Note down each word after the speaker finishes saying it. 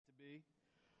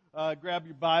Grab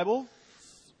your Bible,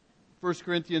 1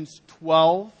 Corinthians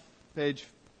 12, page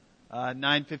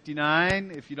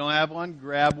 959. If you don't have one,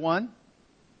 grab one.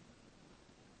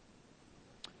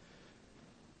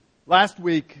 Last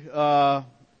week,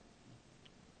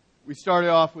 we started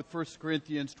off with 1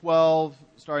 Corinthians 12,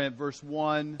 starting at verse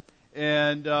 1.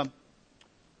 And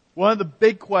one of the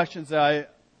big questions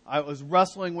that I was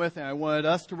wrestling with, and I wanted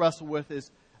us to wrestle with,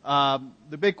 is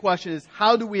the big question is,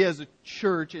 how do we as a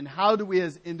church and how do we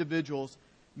as individuals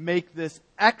make this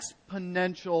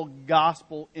exponential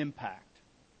gospel impact?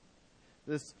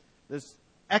 This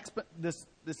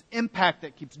impact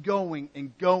that keeps going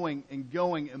and going and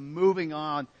going and moving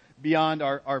on beyond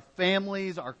our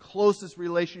families, our closest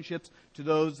relationships, to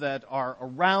those that are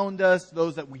around us,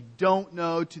 those that we don't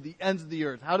know, to the ends of the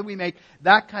earth. How do we make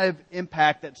that kind of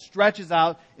impact that stretches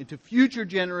out into future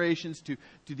generations, to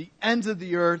the ends of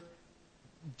the earth?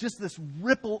 Just this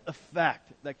ripple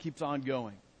effect that keeps on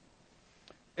going.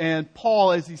 And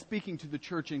Paul, as he's speaking to the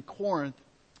church in Corinth,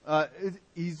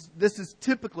 this is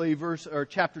typically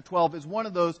chapter 12 is one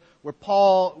of those where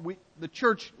the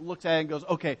church looks at it and goes,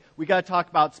 okay, we got to talk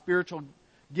about spiritual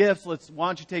gifts. Why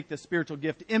don't you take the spiritual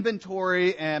gift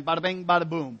inventory and bada bing, bada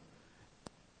boom.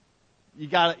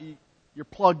 You're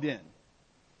plugged in.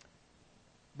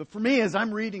 But for me, as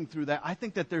I'm reading through that, I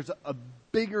think that there's a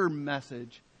bigger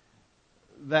message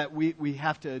that we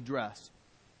have to address.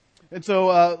 And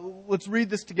so let's read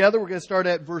this together. We're going to start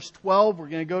at verse 12. We're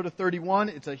going to go to 31.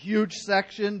 It's a huge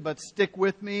section, but stick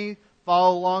with me.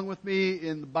 Follow along with me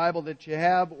in the Bible that you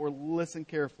have, or listen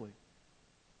carefully.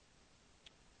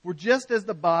 For just as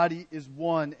the body is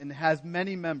one and has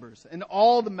many members, and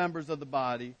all the members of the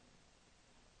body,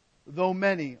 though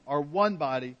many, are one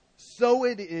body, so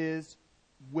it is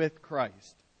with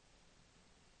Christ.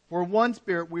 For one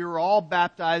Spirit we were all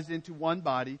baptized into one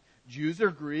body, Jews or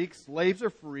Greeks, slaves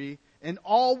or free, and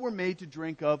all were made to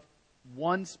drink of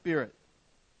one Spirit.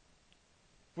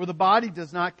 For the body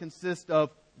does not consist of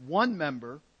one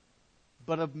member,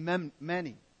 but of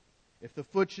many. If the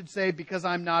foot should say, because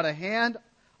I'm not a hand,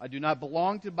 I do not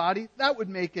belong to the body, that would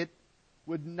not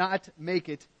make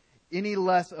it any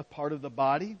less a part of the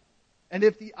body. And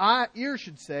if the ear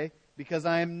should say, because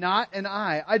I am not an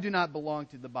eye, I do not belong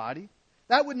to the body,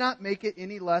 that would not make it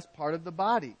any less part of the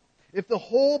body. If the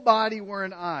whole body were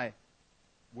an eye,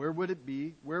 where would it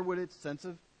be? Where would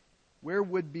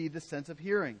be the sense of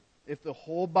hearing? If the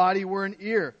whole body were an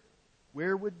ear,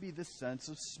 where would be the sense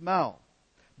of smell?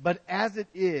 But as it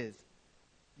is,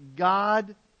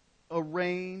 God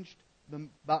arranged the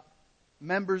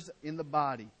members in the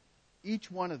body, each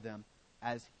one of them,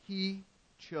 as He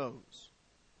chose.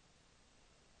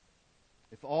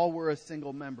 If all were a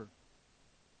single member,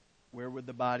 where would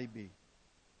the body be?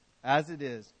 As it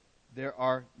is, there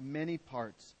are many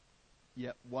parts,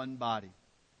 yet one body.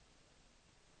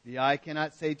 The eye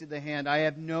cannot say to the hand, I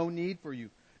have no need for you,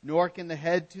 nor can the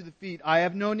head to the feet, I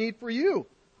have no need for you.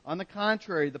 On the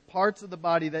contrary, the parts of the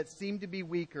body that seem to be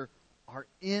weaker are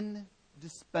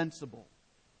indispensable.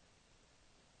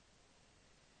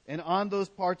 And on those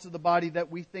parts of the body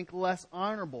that we think less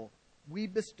honorable, we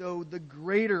bestow the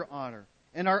greater honor,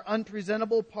 and our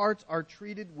unpresentable parts are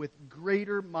treated with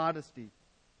greater modesty,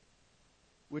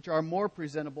 which our more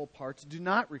presentable parts do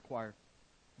not require.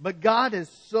 But God has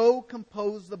so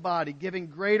composed the body, giving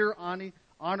greater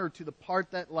honor to the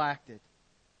part that lacked it,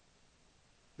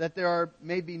 that there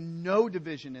may be no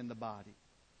division in the body,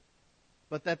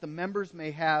 but that the members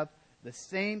may have the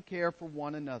same care for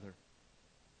one another.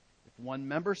 If one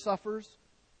member suffers,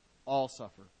 all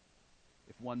suffer.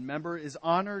 If one member is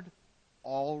honored,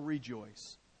 all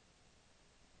rejoice.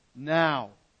 Now,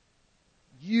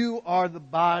 you are the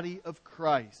body of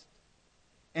Christ,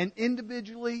 and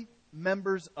individually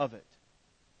members of it.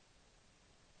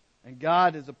 And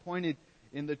God has appointed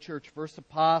in the church first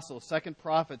apostles, second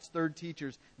prophets, third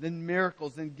teachers, then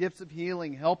miracles, then gifts of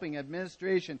healing, helping,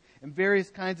 administration, and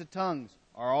various kinds of tongues.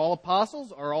 Are all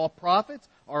apostles? Are all prophets?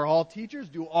 Are all teachers?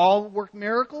 Do all work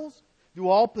miracles? Do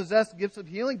all possess gifts of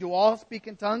healing? Do all speak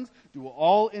in tongues? Do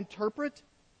all interpret?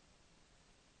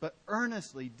 But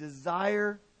earnestly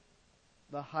desire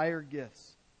the higher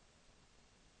gifts,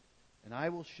 and I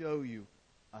will show you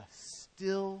a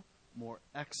still more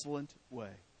excellent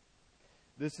way.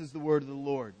 This is the word of the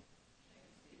Lord.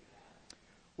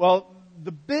 Well,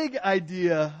 the big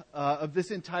idea of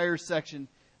this entire section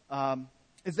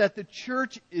is that the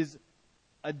church is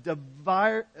a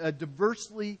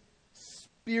diversely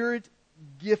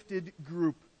Spirit-gifted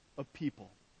group of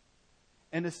people,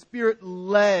 and a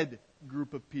Spirit-led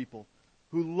group of people.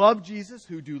 who love Jesus,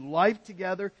 who do life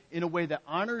together in a way that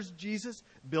honors Jesus,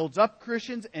 builds up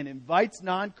Christians, and invites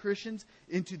non-Christians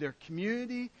into their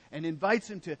community, and invites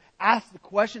them to ask the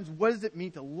questions, what does it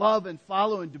mean to love and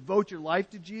follow and devote your life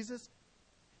to Jesus?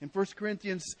 In 1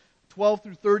 Corinthians 12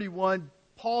 through 31,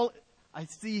 Paul, I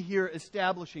see here,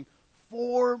 establishing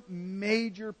four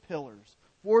major pillars,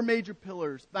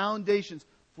 foundations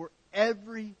for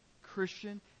every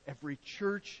Christian, every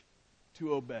church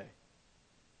to obey.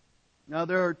 Now,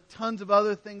 there are tons of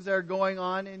other things that are going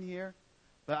on in here,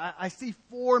 but I see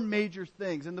four major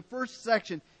things. And the first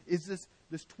section is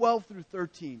this 12 through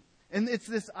 13. And it's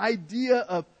this idea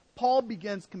of Paul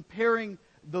begins comparing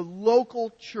the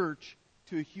local church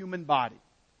to a human body.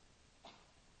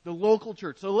 The local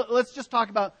church. So let's just talk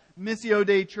about Missio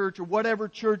Dei Church or whatever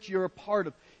church you're a part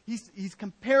of. He's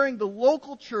comparing the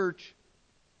local church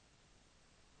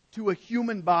to a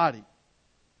human body.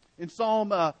 In Psalm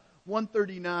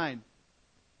 139,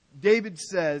 David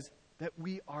says that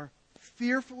we are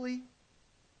fearfully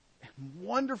and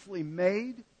wonderfully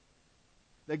made,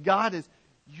 that God has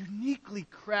uniquely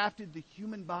crafted the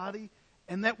human body,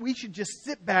 and that we should just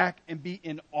sit back and be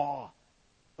in awe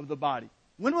of the body.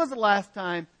 When was the last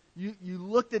time you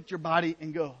looked at your body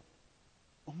and go,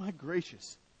 oh my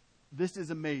gracious, this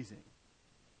is amazing?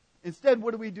 Instead,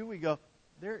 what do? We go,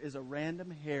 there is a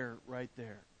random hair right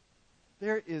there.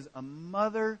 There is a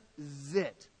mother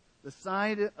zit, the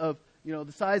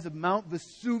size of Mount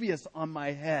Vesuvius on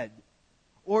my head.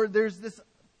 Or there's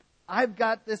I've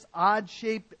got this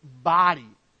odd-shaped body.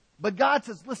 But God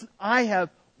says, listen, I have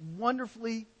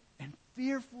wonderfully and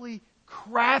fearfully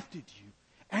crafted you.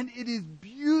 And it is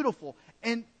beautiful.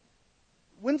 And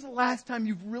when's the last time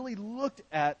you've really looked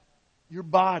at your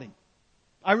body?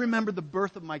 I remember the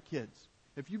birth of my kids.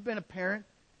 If you've been a parent,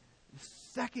 the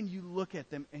second you look at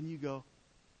them and you go,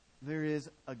 there is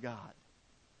a God.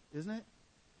 Isn't it?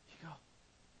 You go,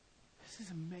 this is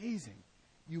amazing.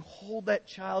 You hold that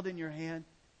child in your hand,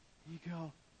 and you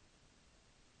go,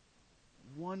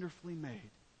 wonderfully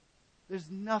made. There's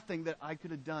nothing that I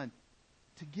could have done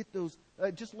to get those,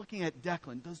 just looking at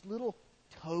Declan, those little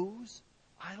toes.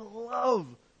 I love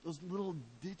those little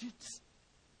digits.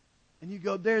 And you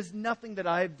go, there's nothing that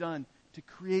I have done to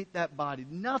create that body.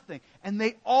 Nothing. And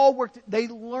they all work. They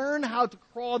learn how to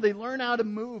crawl. They learn how to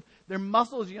move. Their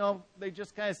muscles, they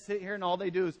just kind of sit here and all they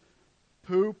do is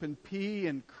poop and pee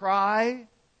and cry.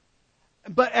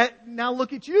 But now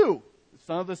look at you.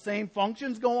 Some of the same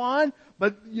functions go on,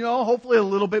 but, hopefully a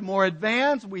little bit more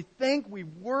advanced. We think, we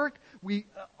work, we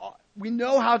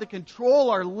know how to control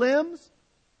our limbs.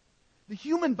 The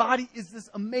human body is this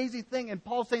amazing thing. And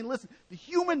Paul's saying, listen, the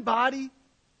human body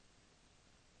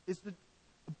is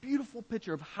a beautiful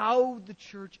picture of how the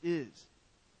church is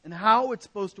and how it's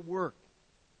supposed to work.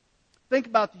 Think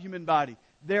about the human body.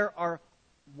 There are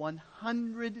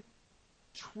 100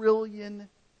 trillion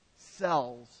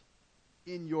cells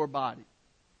in your body.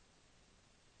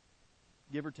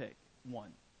 Give or take, 1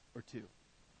 or 2.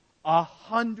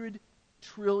 100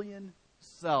 trillion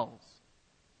cells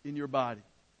in your body.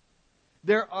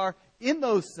 There are, in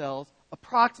those cells,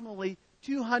 approximately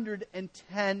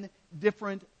 210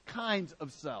 different kinds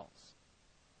of cells.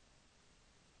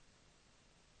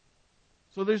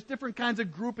 So there's different kinds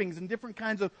of groupings and different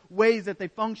kinds of ways that they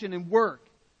function and work.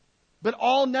 But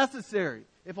all necessary.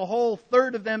 If a whole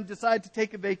third of them decide to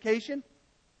take a vacation,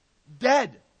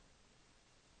 dead.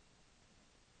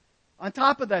 On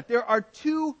top of that, there are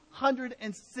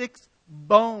 206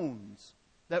 bones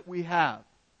that we have.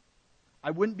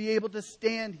 I wouldn't be able to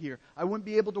stand here. I wouldn't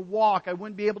be able to walk. I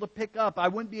wouldn't be able to pick up. I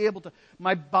wouldn't be able to.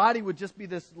 My body would just be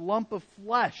this lump of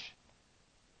flesh.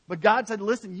 But God said,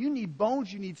 listen, you need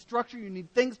bones, you need structure, you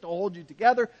need things to hold you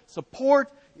together,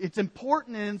 support. It's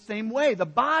important in the same way. The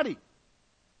body.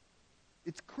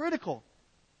 It's critical.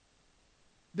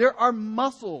 There are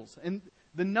muscles, and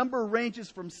the number ranges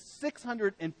from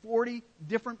 640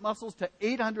 different muscles to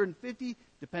 850,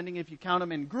 depending if you count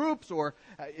them in groups or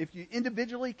if you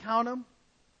individually count them.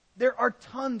 There are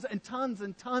tons and tons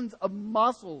and tons of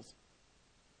muscles.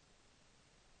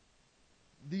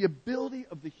 The ability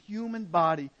of the human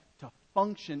body to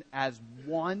function as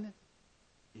one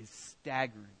is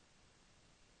staggering.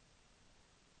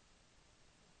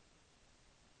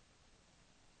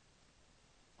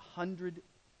 $100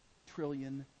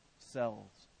 trillion cells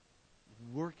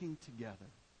working together.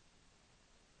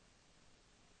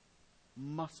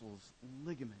 Muscles,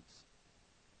 ligaments,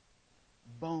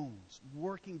 bones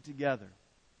working together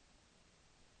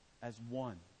as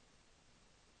one.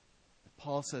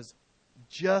 Paul says,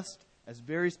 just as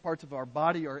various parts of our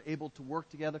body are able to work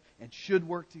together and should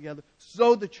work together,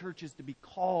 so the church is to be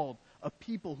called of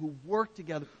people who work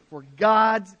together for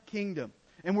God's kingdom.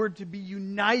 And we're to be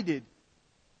united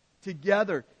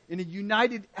together in a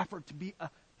united effort to be a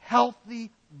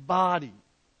healthy body.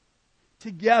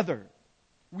 Together.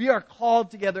 We are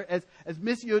called together as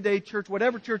Missio Dei Church,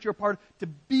 whatever church you're a part of, to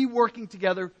be working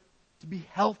together to be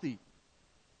healthy.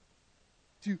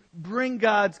 To bring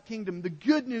God's kingdom, the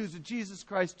good news of Jesus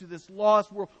Christ to this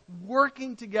lost world,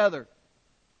 working together,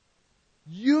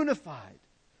 unified.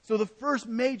 So the first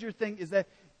major thing is that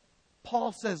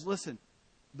Paul says, listen,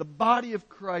 the body of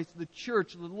Christ, the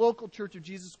church, the local church of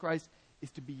Jesus Christ,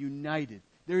 is to be united.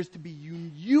 There is to be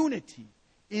unity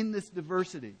in this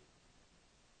diversity.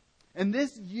 And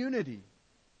this unity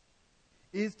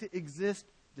is to exist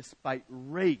despite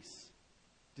race,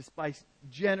 despite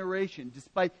generation,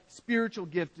 despite spiritual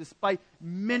gift, despite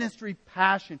ministry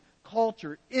passion,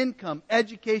 culture, income,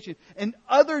 education, and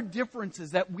other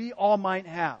differences that we all might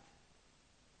have.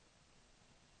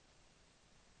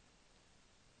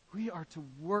 We are to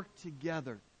work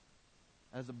together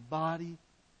as a body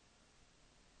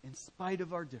in spite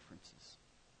of our differences.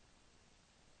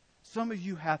 Some of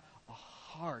you have a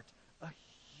heart, a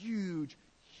huge,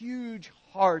 huge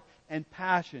heart and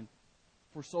passion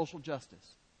for social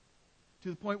justice. To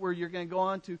the point where you're going to go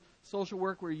on to social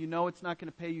work where you know it's not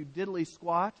going to pay you diddly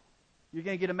squat. You're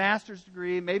going to get a master's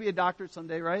degree, maybe a doctorate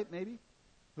someday, right? Maybe?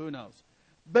 Who knows?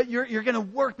 But you're going to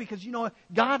work because you know what?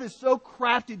 God has so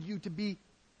crafted you to be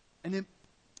and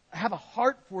have a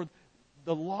heart for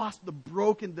the lost, the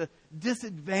broken, the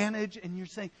disadvantaged. And you're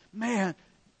saying, man,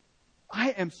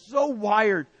 I am so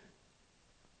wired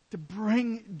to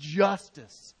bring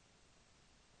justice.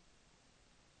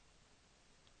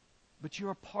 But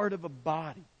you're a part of a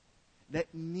body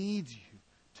that needs you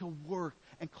to work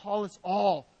and call us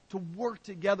all to work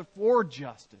together for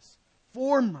justice,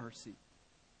 for mercy,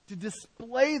 to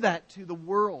display that to the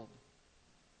world.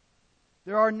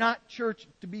 There are not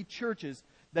churches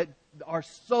that our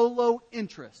solo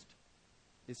interest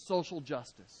is social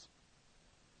justice.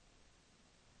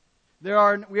 We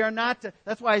are not.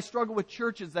 That's why I struggle with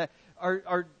churches that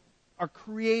are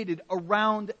created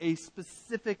around a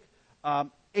specific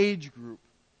age group.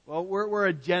 Well, we're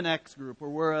a Gen X group, or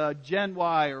we're a Gen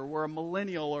Y, or we're a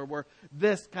millennial, or we're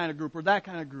this kind of group, or that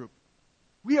kind of group.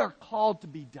 We are called to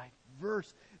be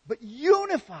diverse, but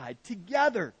unified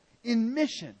together in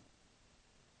mission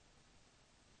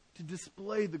to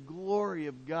display the glory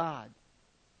of God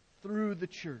through the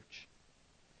church.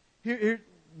 Here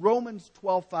Romans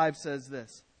 12:5 says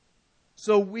this.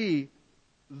 So we,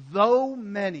 though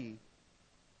many,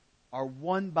 are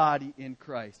one body in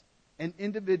Christ, and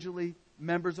individually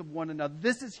members of one another.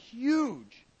 This is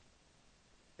huge.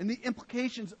 And the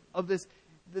implications of this,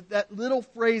 that little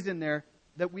phrase in there,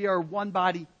 that we are one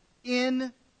body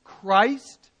in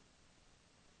Christ,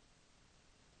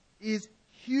 is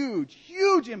huge,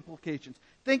 huge implications.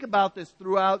 Think about this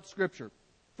throughout Scripture.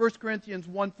 1 Corinthians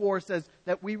 1:4 says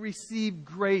that we receive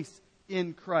grace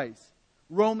in Christ.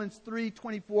 Romans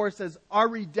 3:24 says our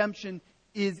redemption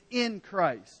is in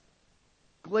Christ.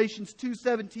 Galatians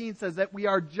 2:17 says that we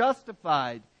are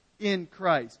justified in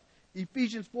Christ.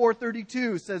 Ephesians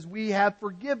 4:32 says we have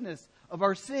forgiveness of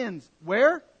our sins.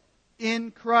 Where?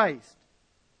 In Christ.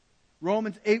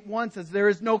 Romans 8:1 says there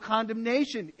is no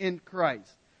condemnation in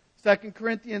Christ. 2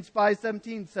 Corinthians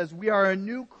 5:17 says we are a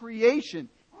new creation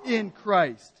in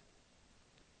Christ.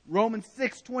 Romans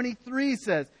 6:23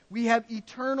 says we have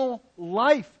eternal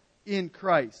life in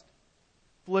Christ.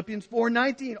 Philippians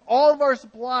 4:19, all of our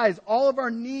supplies, all of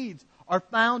our needs are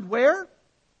found where?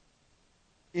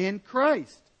 In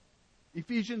Christ.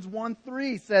 Ephesians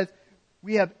 1:3 says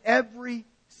we have every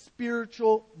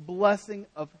spiritual blessing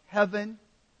of heaven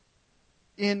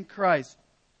in Christ.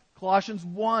 Colossians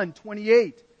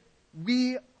 1:28,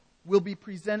 we will be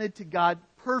presented to God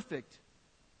perfect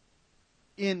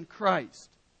in Christ.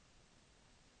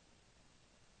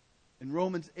 And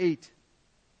Romans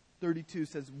 8:32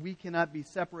 says we cannot be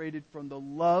separated from the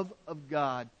love of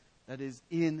God that is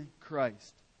in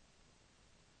Christ.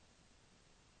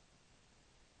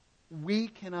 We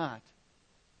cannot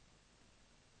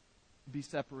be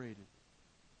separated.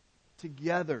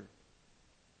 Together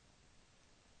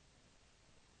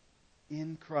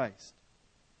in Christ.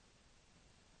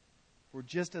 For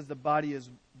just as the body is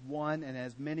one and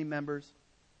has many members,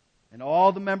 and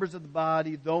all the members of the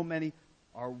body, though many,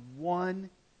 are one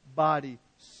body,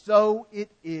 so it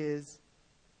is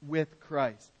with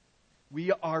Christ.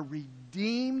 We are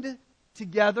redeemed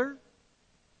together,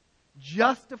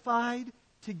 justified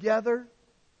together,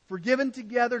 forgiven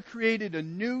together, created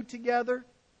anew together,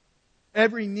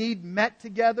 every need met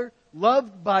together,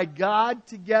 loved by God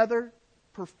together,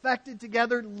 perfected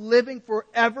together, living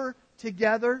forever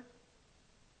together.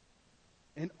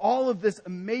 And all of this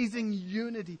amazing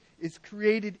unity is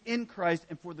created in Christ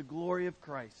and for the glory of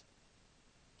Christ.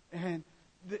 And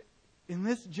in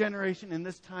this generation, in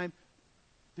this time,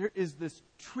 there is this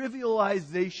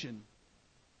trivialization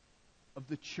of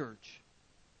the church,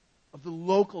 of the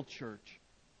local church.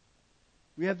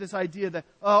 We have this idea that,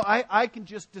 I can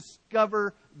just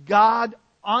discover God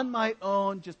on my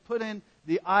own, just put in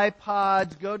the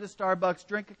iPods, go to Starbucks,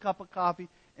 drink a cup of coffee,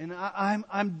 and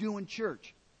I'm doing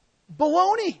church.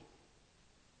 Baloney!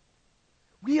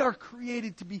 We are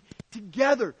created to be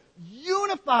together,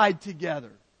 unified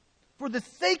together, for the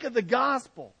sake of the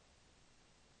gospel.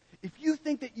 If you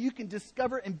think that you can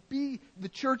discover and be the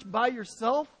church by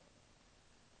yourself,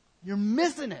 you're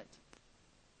missing it.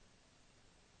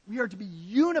 We are to be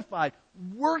unified,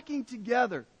 working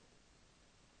together,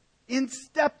 in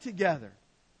step together.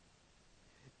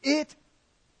 It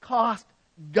cost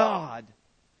God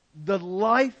the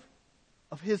life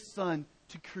of His Son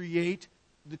to create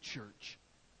the church.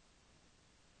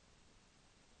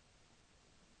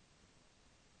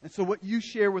 And so what you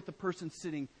share with the person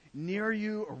sitting near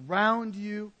you, around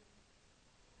you,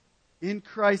 in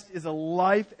Christ is a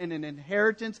life and an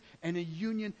inheritance and a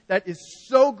union that is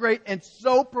so great and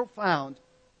so profound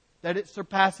that it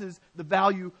surpasses the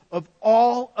value of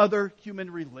all other human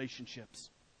relationships.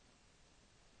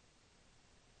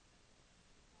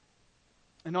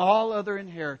 And all other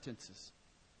inheritances.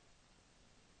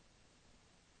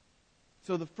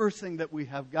 So the first thing that we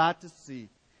have got to see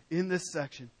in this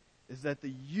section is that the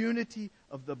unity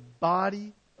of the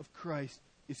body of Christ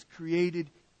is created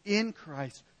in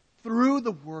Christ through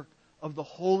the work of the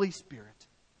Holy Spirit.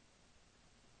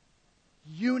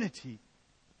 Unity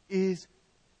is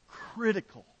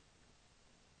critical.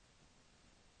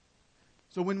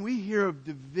 So when we hear of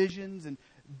divisions and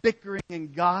bickering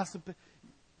and gossip,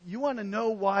 you want to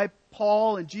know why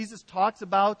Paul and Jesus talks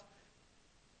about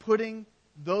putting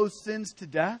those sins to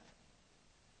death?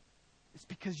 It's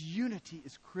because unity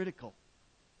is critical.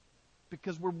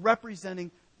 Because we're representing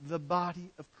the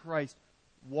body of Christ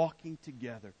walking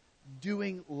together,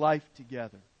 doing life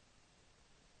together.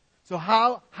 So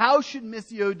how should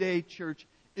Missio Dei Church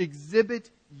exhibit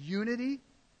unity?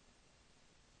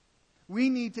 We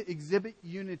need to exhibit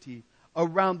unity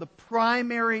around the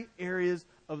primary areas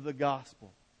of the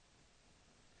gospel.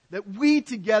 That we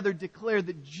together declare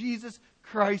that Jesus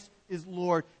Christ is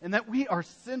Lord, and that we are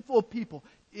sinful people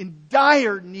in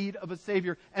dire need of a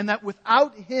Savior, and that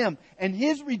without Him and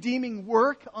His redeeming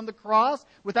work on the cross,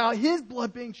 without His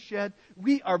blood being shed,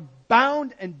 we are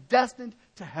bound and destined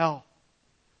to hell.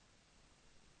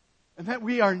 And that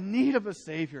we are in need of a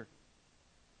Savior.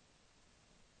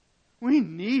 We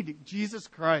need Jesus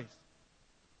Christ.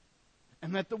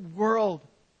 And that the world,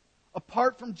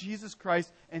 apart from Jesus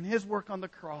Christ and His work on the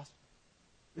cross,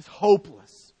 is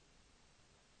hopeless.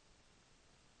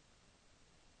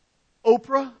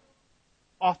 Oprah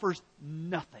offers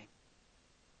nothing.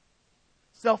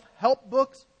 Self-help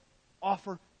books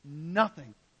offer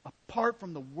nothing apart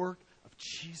from the work of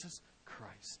Jesus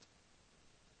Christ.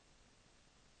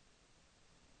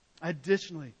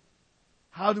 Additionally,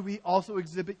 how do we also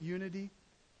exhibit unity?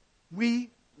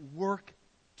 We work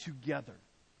together.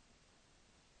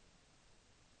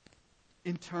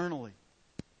 Internally,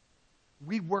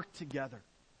 we work together.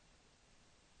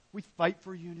 We fight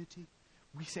for unity.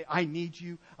 We say, I need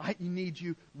you. I need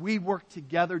you. We work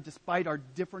together despite our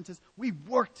differences. We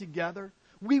work together.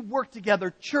 We work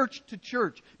together church to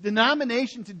church,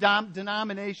 denomination to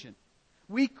denomination.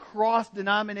 We cross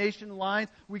denomination lines.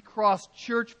 We cross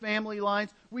church family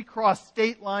lines. We cross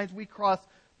state lines. We cross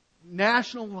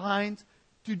national lines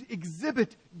to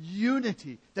exhibit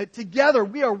unity. That together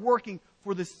we are working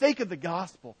for the sake of the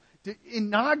gospel, to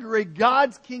inaugurate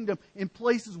God's kingdom in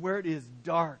places where it is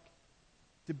dark,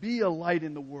 to be a light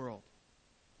in the world.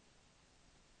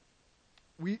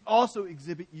 We also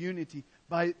exhibit unity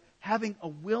by having a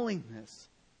willingness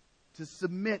to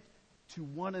submit to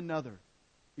one another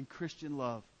in Christian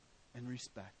love and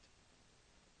respect.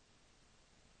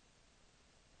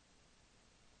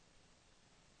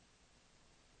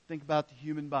 Think about the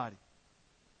human body.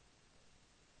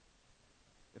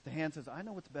 If the hand says, I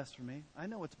know what's best for me. I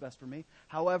know what's best for me.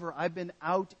 However, I've been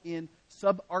out in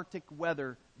subarctic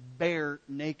weather, bare,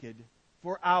 naked,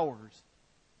 for hours.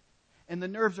 And the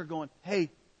nerves are going,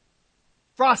 hey,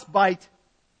 frostbite.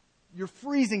 You're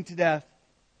freezing to death.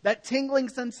 That tingling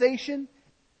sensation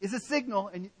is a signal.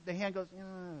 And the hand goes,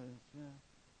 yeah,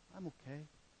 I'm okay.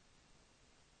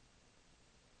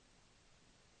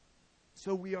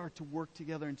 So we are to work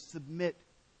together and submit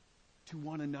to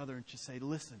one another and to say,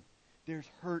 listen, there's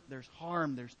hurt, there's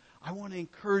harm, I want to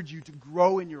encourage you to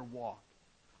grow in your walk.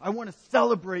 I want to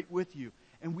celebrate with you.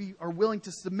 And we are willing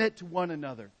to submit to one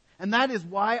another. And that is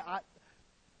why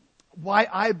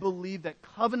I believe that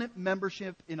covenant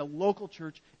membership in a local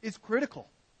church is critical.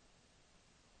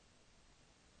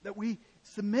 That we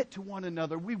submit to one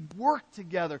another. We work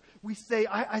together. We say,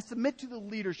 I submit to the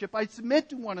leadership. I submit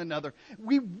to one another.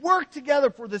 We work together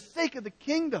for the sake of the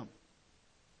kingdom.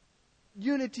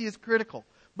 Unity is critical.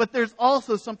 But there's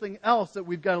also something else that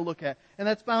we've got to look at. And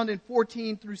that's found in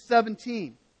 14 through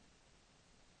 17.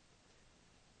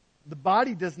 The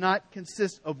body does not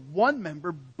consist of one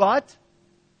member, but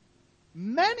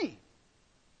many.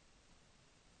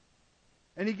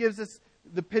 And he gives us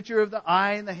the picture of the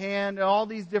eye and the hand and all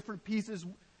these different pieces.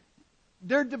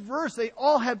 They're diverse. They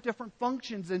all have different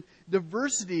functions, and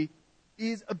diversity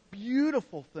is a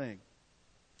beautiful thing.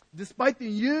 Despite the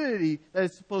unity that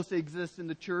is supposed to exist in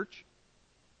the church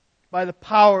by the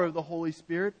power of the Holy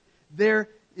Spirit, there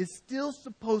is still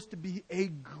supposed to be a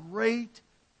great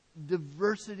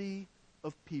diversity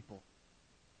of people.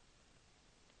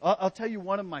 I'll tell you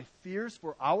one of my fears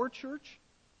for our church.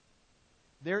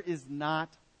 There is not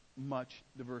much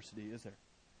diversity, is there?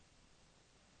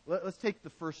 Let's take the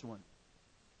first one.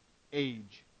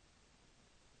 Age.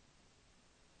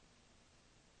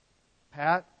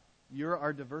 Pat, you're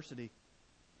our diversity.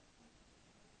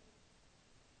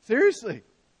 Seriously,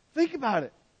 think about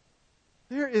it.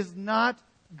 There is not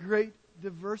great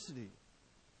diversity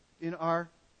in our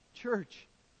church.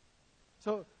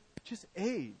 So, just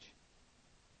age.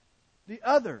 The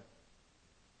other,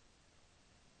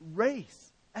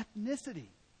 race, ethnicity.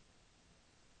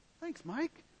 Thanks,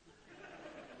 Mike.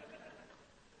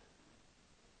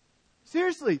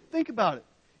 Seriously, think about it.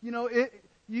 You know,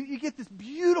 you get this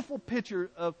beautiful picture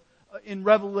of in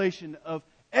Revelation of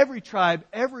every tribe,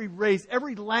 every race,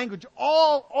 every language,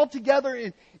 all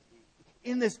together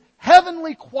in this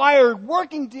heavenly choir,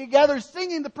 working together,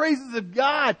 singing the praises of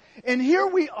God. And here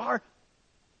we are,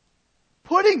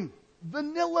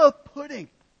 vanilla pudding.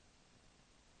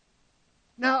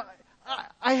 Now,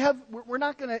 we're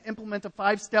not going to implement a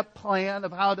 5-step plan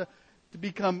of how to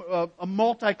become a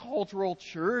multicultural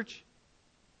church.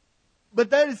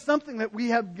 But that is something that we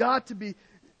have got to be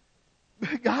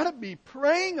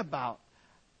praying about.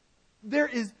 There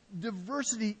is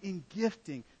diversity in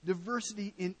gifting,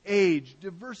 diversity in age,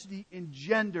 diversity in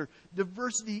gender,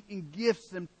 diversity in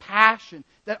gifts and passion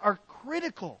that are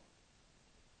critical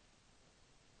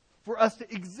for us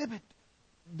to exhibit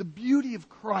the beauty of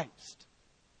Christ.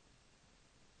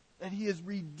 That He has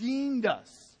redeemed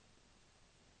us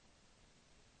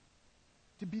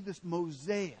to be this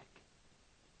mosaic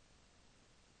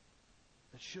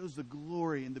that shows the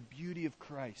glory and the beauty of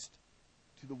Christ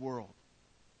to the world.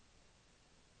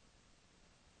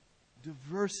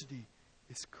 Diversity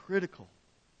is critical.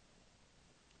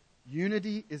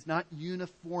 Unity is not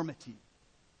uniformity.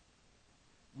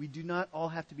 We do not all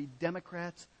have to be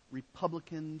Democrats,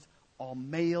 Republicans, all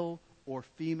male or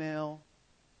female.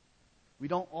 We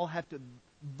don't all have to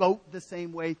vote the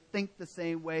same way, think the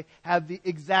same way, have the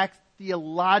exact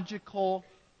theological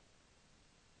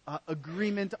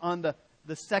agreement on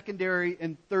the secondary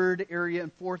and third area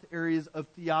and fourth areas of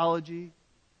theology.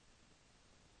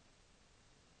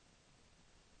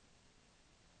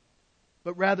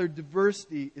 But rather,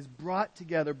 diversity is brought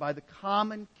together by the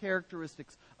common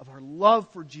characteristics of our love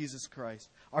for Jesus Christ,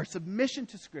 our submission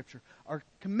to Scripture, our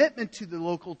commitment to the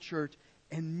local church,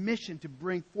 and mission to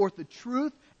bring forth the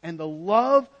truth and the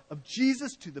love of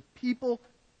Jesus to the people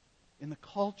in the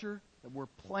culture that we're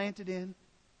planted in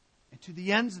and to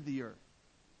the ends of the earth.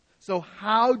 So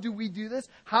how do we do this?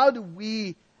 How do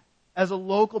we, as a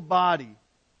local body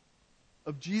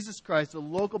of Jesus Christ, a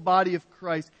local body of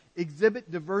Christ,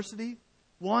 exhibit diversity?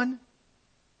 One,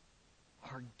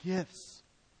 our gifts.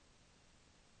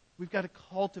 We've got to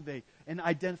cultivate and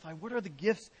identify what are the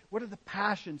gifts, what are the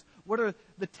passions, what are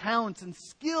the talents and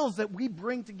skills that we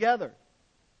bring together.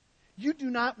 You do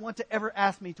not want to ever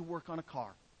ask me to work on a car.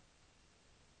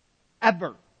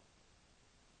 Ever.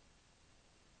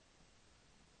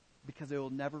 Because it will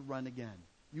never run again.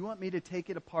 You want me to take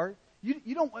it apart?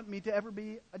 You don't want me to ever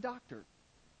be a doctor.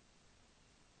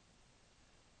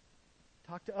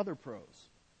 Talk to other pros.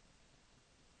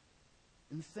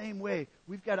 In the same way,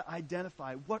 we've got to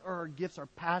identify what are our gifts, our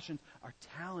passions, our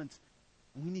talents,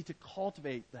 and we need to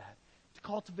cultivate that. To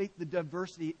cultivate the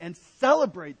diversity and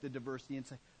celebrate the diversity and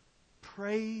say,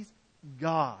 praise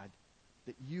God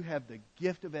that you have the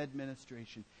gift of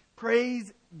administration.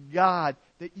 Praise God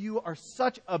that you are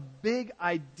such a big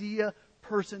idea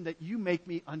person that you make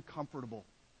me uncomfortable.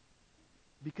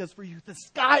 Because for you, the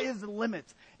sky is the limit.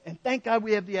 And thank God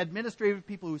we have the administrative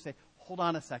people who say, hold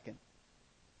on a second.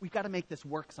 We've got to make this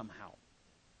work somehow.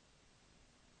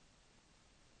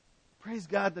 Praise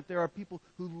God that there are people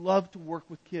who love to work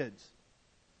with kids.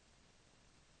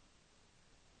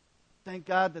 Thank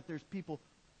God that there's people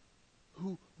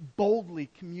who boldly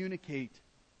communicate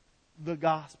the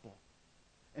gospel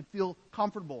and feel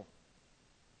comfortable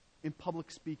in public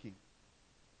speaking.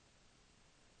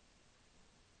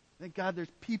 Thank God there's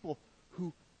people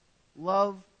who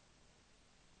love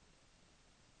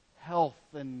health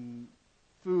and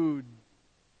food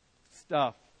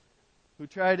stuff, who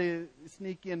try to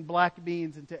sneak in black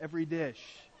beans into every dish.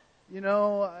 You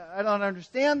know, I don't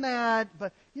understand that,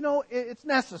 but, you know, it's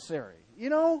necessary, you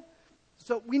know?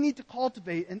 So we need to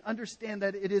cultivate and understand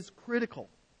that it is critical.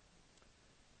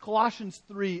 Colossians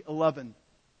 3:11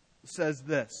 says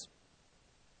this.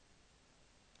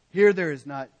 Here there is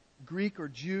not Greek or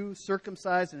Jew,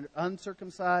 circumcised and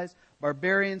uncircumcised,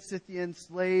 barbarian, Scythian,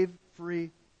 slave,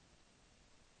 free,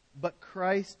 but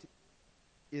Christ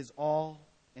is all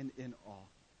and in all.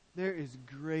 There is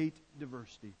great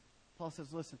diversity. Paul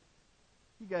says, listen,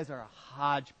 you guys are a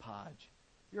hodgepodge.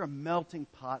 You're a melting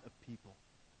pot of people.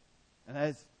 And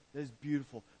that is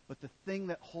beautiful. But the thing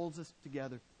that holds us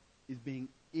together is being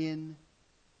in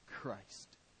Christ.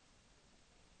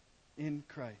 In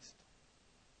Christ.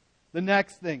 The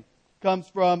next thing comes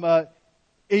from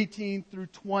 18 through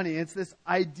 20. It's this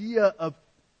idea of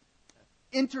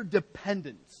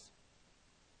interdependence.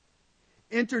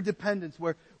 Interdependence,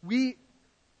 where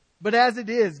but as it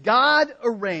is, God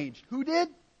arranged. Who did?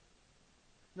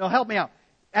 No, help me out.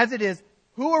 As it is,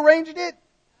 who arranged it?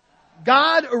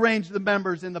 God arranged the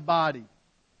members in the body.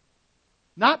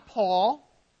 Not Paul.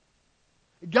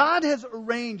 God has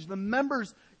arranged the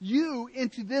members, you,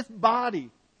 into this body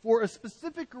for a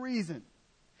specific reason.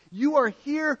 You are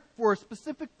here for a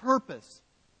specific purpose.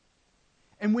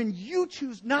 And when you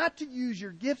choose not to use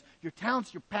your gifts, your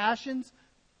talents, your passions,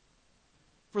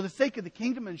 for the sake of the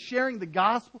kingdom and sharing the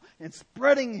gospel and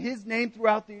spreading His name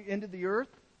throughout the end of the earth,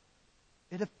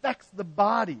 it affects the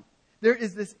body. There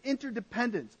is this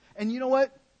interdependence. And you know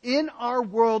what? In our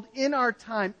world, in our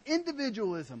time,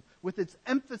 individualism, with its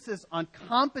emphasis on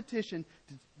competition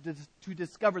to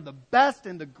discover the best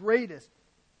and the greatest,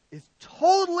 is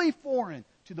totally foreign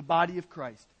to the body of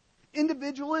Christ.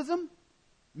 Individualism,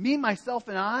 me, myself,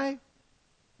 and I,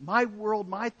 my world,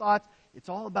 my thoughts, it's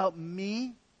all about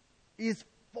me, is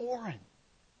foreign.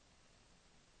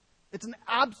 It's an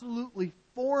absolutely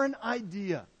foreign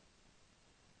idea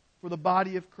for the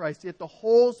body of Christ. Yet the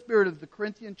whole spirit of the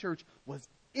Corinthian church was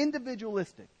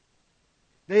individualistic.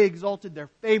 They exalted their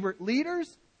favorite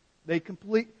leaders. They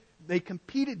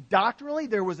competed doctrinally.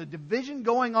 There was a division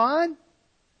going on.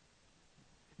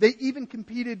 They even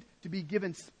competed to be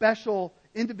given special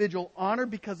individual honor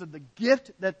because of the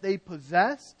gift that they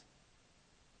possessed.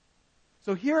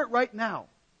 So hear it right now.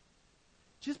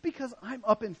 Just because I'm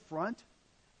up in front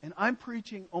and I'm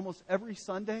preaching almost every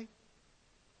Sunday,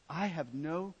 I have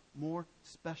no more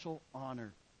special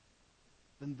honor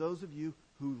than those of you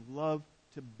who love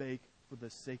to bake for the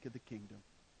sake of the kingdom.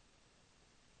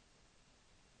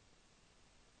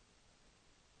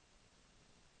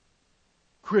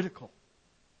 Critical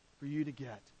for you to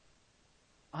get.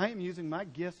 I am using my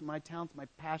gifts, my talents, my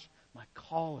passion, my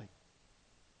calling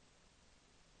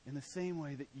in the same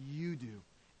way that you do.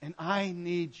 And I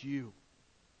need you.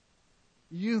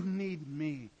 You need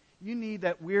me. You need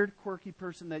that weird, quirky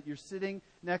person that you're sitting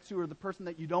next to or the person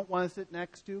that you don't want to sit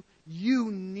next to. You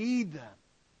need them.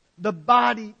 The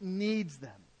body needs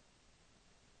them.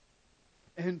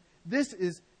 And this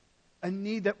is a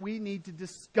need that we need to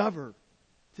discover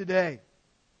today.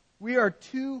 We are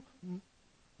too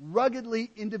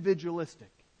ruggedly individualistic.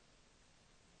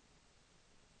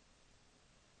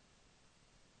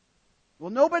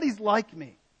 Well, nobody's like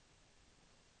me.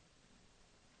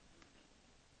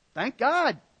 Thank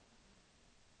God.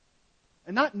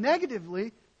 And not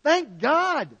negatively, thank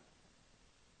God.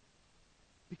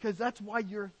 Because that's why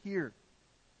you're here.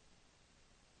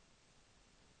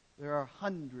 There are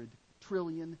 100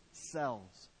 trillion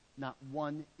cells. Not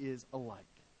one is alike.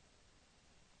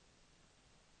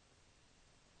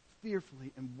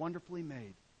 Fearfully and wonderfully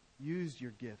made. Use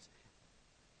your gifts.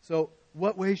 So,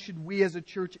 what way should we as a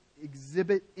church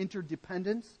exhibit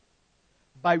interdependence?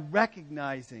 By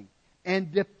recognizing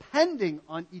and depending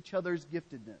on each other's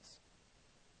giftedness.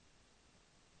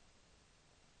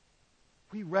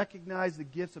 We recognize the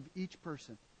gifts of each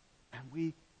person, and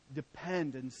we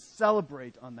depend and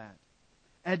celebrate on that.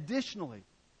 Additionally,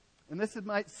 and this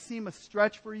might seem a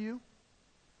stretch for you,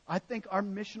 I think our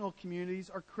missional communities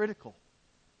are critical.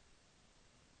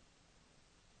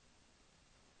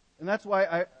 And that's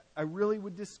why I really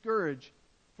would discourage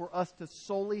for us to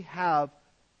solely have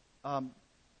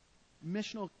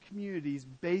missional communities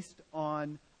based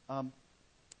on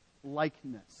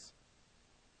likeness.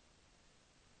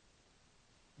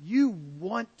 You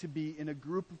want to be in a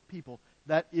group of people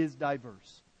that is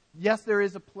diverse. Yes, there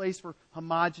is a place for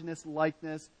homogeneous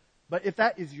likeness, but if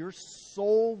that is your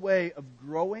sole way of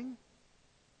growing,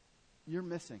 you're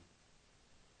missing.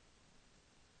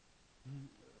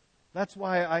 That's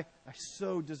why I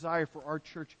so desire for our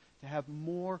church to have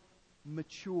more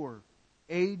mature,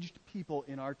 aged people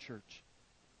in our church,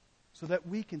 so that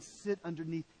we can sit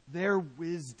underneath their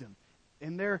wisdom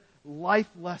and their life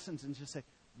lessons and just say,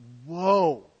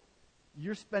 whoa,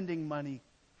 you're spending money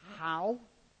how?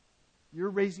 You're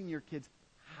raising your kids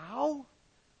how?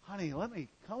 Honey, let me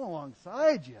come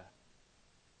alongside you.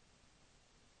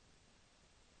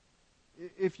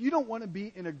 If you don't want to be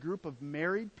in a group of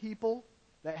married people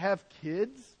that have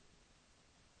kids,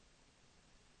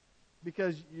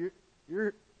 because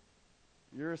you're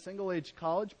a single-age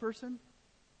college person,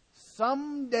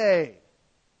 someday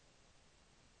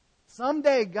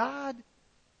God,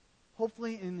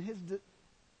 hopefully in His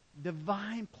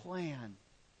divine plan,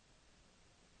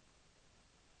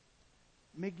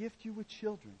 may gift you with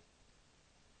children.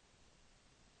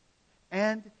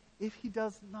 And if He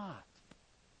does not,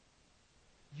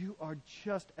 you are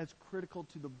just as critical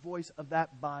to the voice of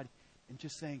that body and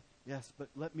just saying, yes, but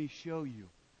let me show you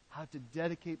how to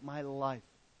dedicate my life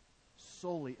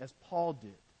solely, as Paul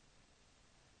did,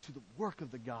 to the work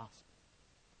of the gospel.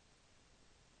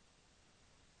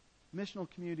 Missional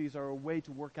communities are a way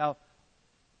to work out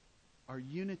our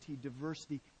unity,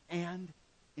 diversity, and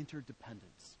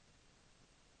interdependence.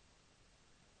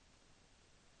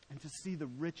 And to see the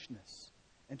richness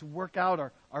and to work out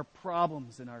our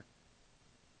problems and our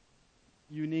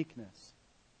uniqueness.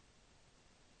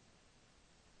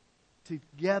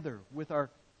 Together with our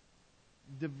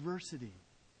diversity,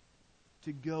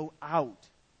 to go out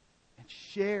and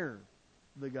share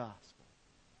the gospel.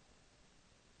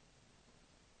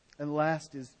 And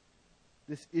last is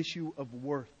this issue of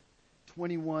worth.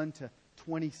 21 to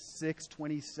 26,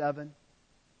 27.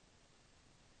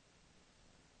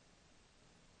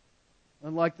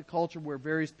 Unlike the culture where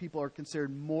various people are considered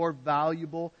more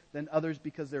valuable than others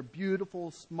because they're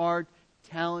beautiful, smart,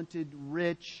 talented,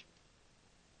 rich,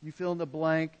 you fill in the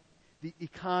blank, the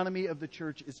economy of the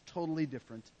church is totally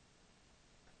different.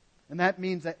 And that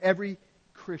means that every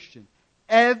Christian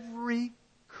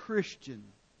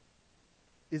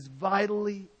is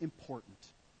vitally important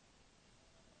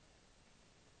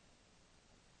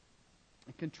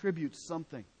and contributes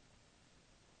something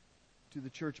to the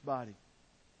church body.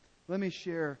 Let me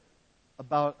share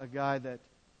about a guy that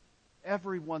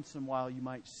every once in a while you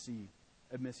might see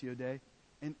at Missio Day.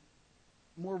 And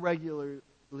more regularly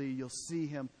you'll see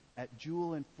him at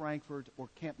Jewel in Frankfurt or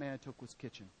Camp Manitoqua's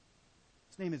Kitchen.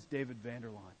 His name is David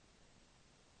Vanderlaan.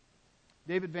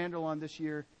 David Vanderlaan this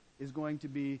year is going to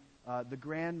be the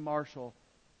Grand Marshal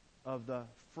of the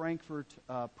Frankfurt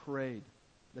parade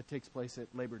that takes place at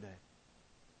Labor Day.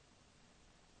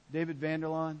 David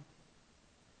Vanderlaan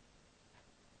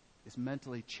is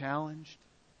mentally challenged.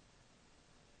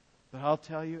 But I'll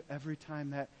tell you, every time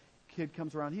that kid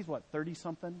comes around, he's what,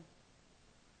 30-something?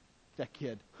 That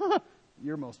kid.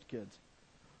 You're most kids.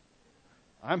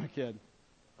 I'm a kid.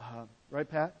 Right,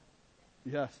 Pat?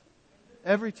 Yes.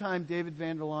 Every time David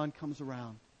Vanderlaan comes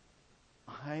around,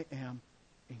 I am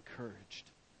encouraged.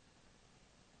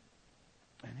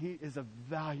 And he is a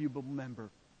valuable member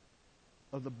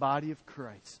of the body of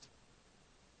Christ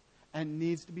and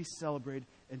needs to be celebrated.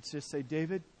 And just say,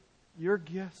 David, your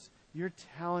gifts, your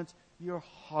talents, your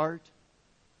heart,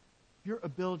 your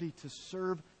ability to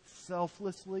serve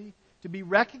selflessly, to be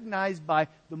recognized by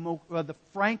the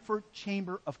Frankfurt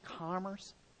Chamber of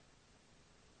Commerce,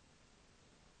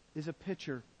 is a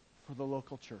picture for the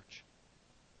local church.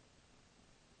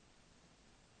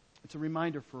 It's a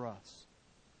reminder for us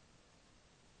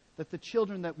that the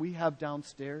children that we have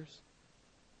downstairs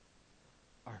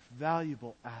are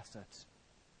valuable assets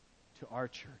to our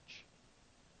church.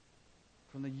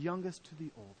 From the youngest to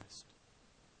the oldest.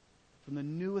 From the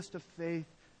newest of faith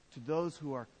to those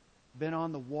who are been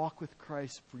on the walk with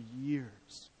Christ for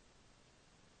years.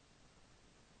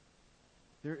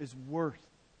 There is worth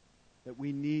that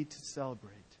we need to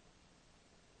celebrate.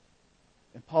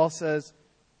 And Paul says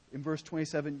in verse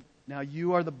 27, now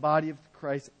you are the body of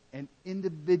Christ and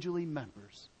individually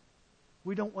members.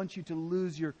 We don't want you to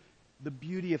lose the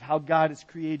beauty of how God has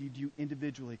created you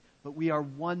individually, but we are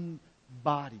one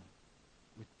body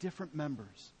with different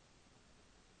members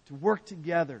to work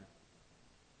together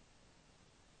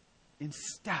in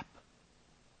step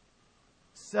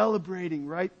celebrating,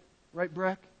 right,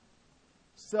 Breck?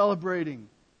 Celebrating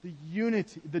the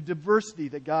unity, the diversity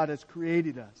that God has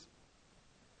created us.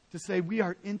 To say we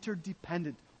are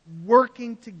interdependent,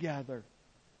 working together.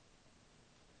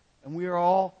 And we are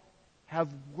all have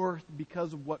worth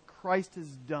because of what Christ has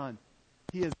done.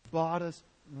 He has bought us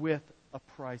with a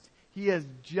price. He has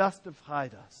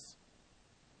justified us.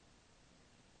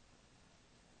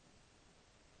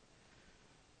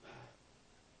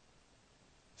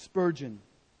 Spurgeon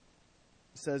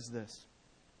says this.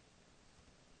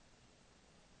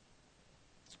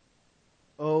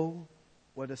 Oh,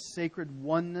 what a sacred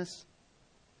oneness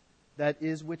that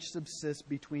is which subsists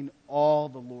between all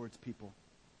the Lord's people.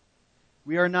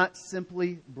 We are not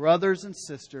simply brothers and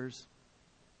sisters,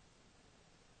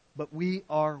 but we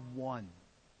are one.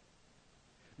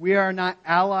 We are not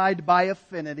allied by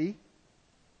affinity,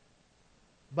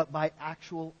 but by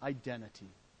actual identity.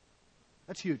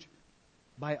 That's huge.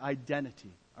 By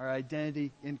identity. Our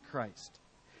identity in Christ.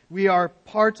 We are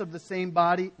parts of the same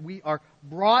body. We are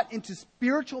brought into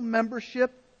spiritual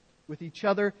membership with each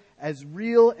other as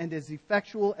real and as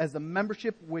effectual as the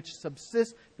membership which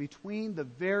subsists between the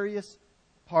various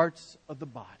parts of the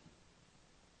body.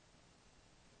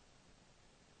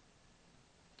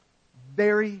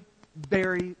 Very,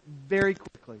 very, very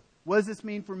quickly. What does this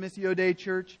mean for Missio Dei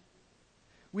Church?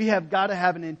 We have got to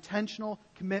have an intentional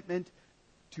commitment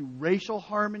to racial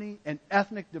harmony and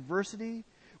ethnic diversity.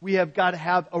 We have got to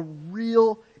have a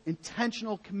real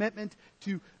intentional commitment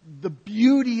to the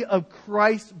beauty of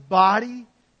Christ's body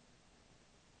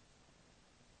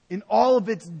in all of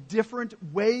its different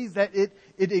ways that it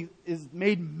is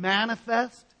made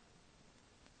manifest.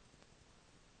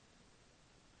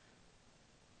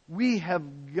 We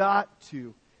have got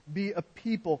to be a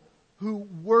people who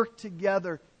work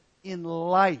together in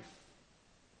life.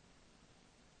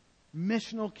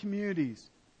 Missional communities.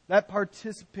 That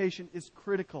participation is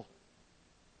critical.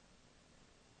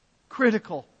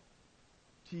 Critical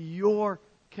to your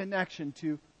connection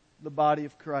to the body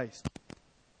of Christ.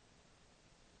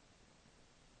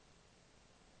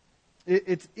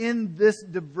 It's in this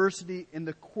diversity, in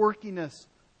the quirkiness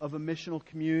of a missional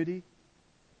community,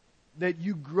 that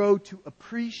you grow to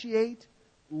appreciate,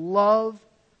 love,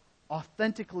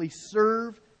 authentically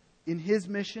serve in His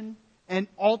mission, and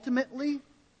ultimately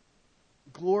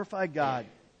glorify God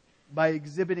by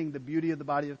exhibiting the beauty of the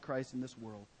body of Christ in this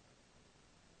world.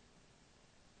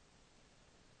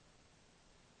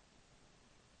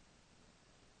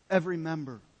 Every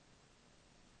member,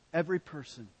 every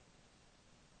person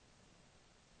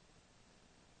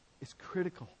is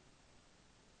critical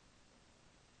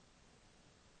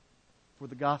for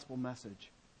the gospel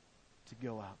message to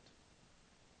go out.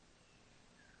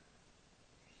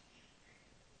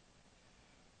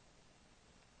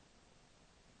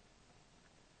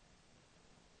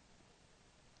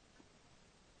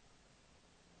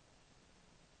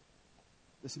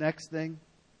 This next thing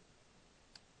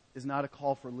is not a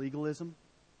call for legalism.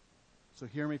 So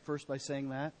hear me first by saying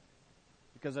that,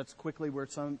 because that's quickly where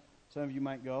some of you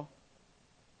might go.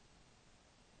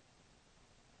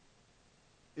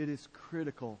 It is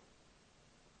critical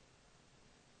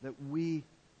that we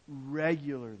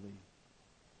regularly,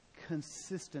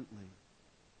 consistently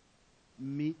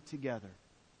meet together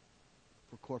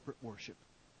for corporate worship.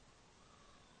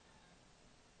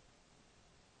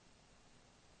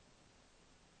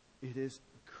 It is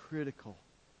critical.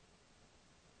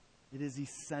 It is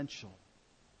essential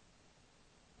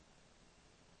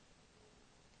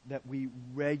that we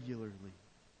regularly,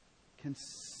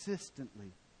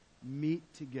 consistently meet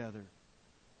together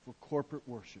for corporate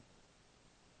worship.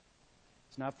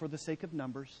 It's not for the sake of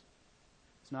numbers.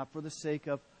 It's not for the sake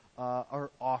of our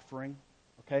offering.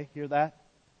 Okay, hear that?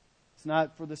 It's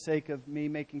not for the sake of me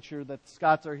making sure that the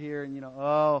Scots are here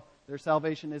and, their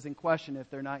salvation is in question if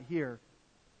they're not here.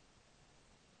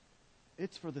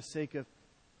 It's for the sake of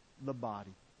the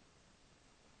body.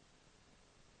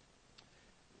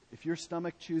 If your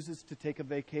stomach chooses to take a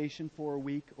vacation for a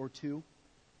week or two,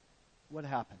 what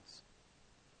happens?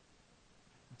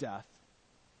 Death.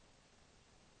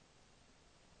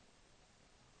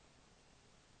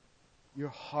 Your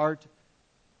heart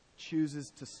chooses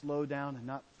to slow down and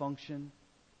not function.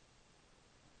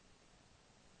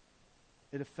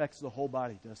 It affects the whole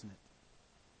body, doesn't it?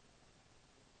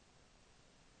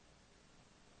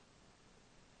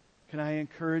 Can I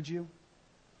encourage you,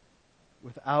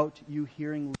 without you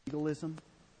hearing legalism,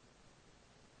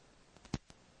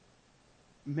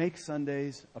 make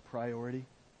Sundays a priority.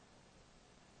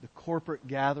 The corporate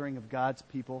gathering of God's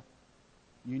people,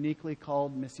 uniquely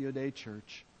called Missio Dei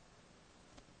Church.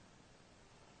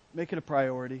 Make it a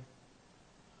priority.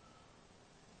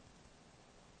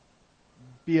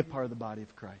 Be a part of the body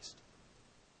of Christ.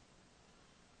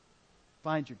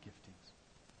 Find your giftings.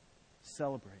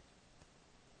 Celebrate.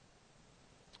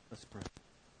 Let's pray.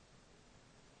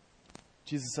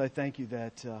 Jesus, I thank you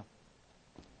that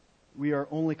we are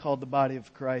only called the body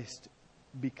of Christ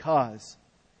because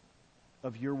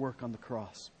of your work on the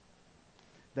cross.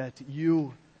 That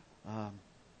you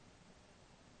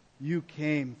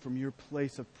came from your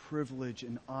place of privilege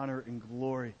and honor and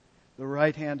glory, the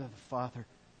right hand of the Father,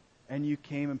 and you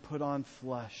came and put on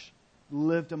flesh,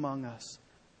 lived among us,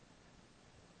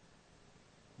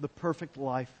 the perfect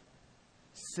life,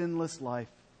 sinless life,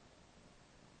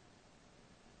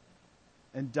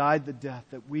 and died the death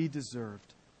that we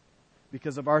deserved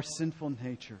because of our sinful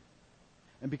nature.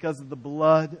 And because of the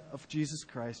blood of Jesus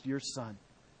Christ, your Son,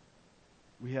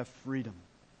 we have freedom.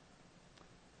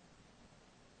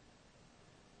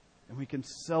 And we can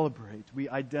celebrate. We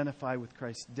identify with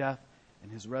Christ's death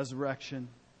and His resurrection.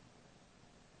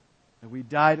 And we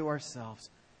die to ourselves.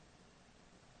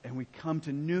 And we come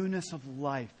to newness of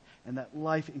life. And that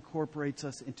life incorporates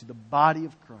us into the body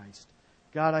of Christ.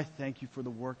 God, I thank you for the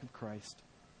work of Christ.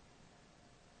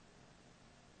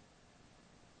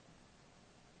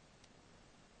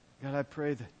 God, I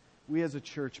pray that we as a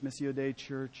church, Missio Dei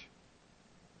Church,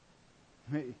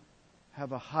 may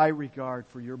have a high regard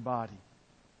for your body.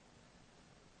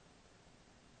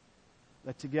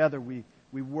 That together we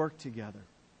work together.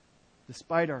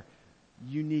 Despite our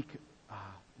unique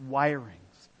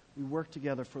wirings, we work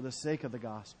together for the sake of the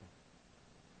gospel.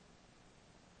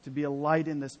 To be a light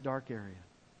in this dark area.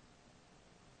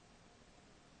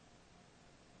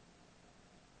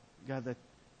 God, that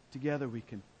together we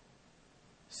can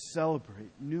celebrate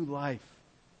new life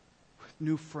with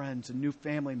new friends and new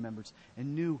family members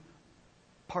and new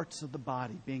parts of the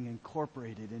body being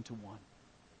incorporated into one.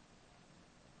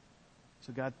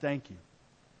 So God, thank you.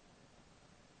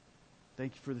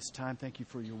 Thank you for this time. Thank you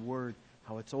for your word,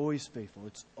 how it's always faithful.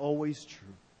 It's always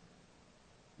true.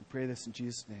 We pray this in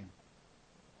Jesus' name.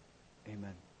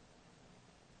 Amen.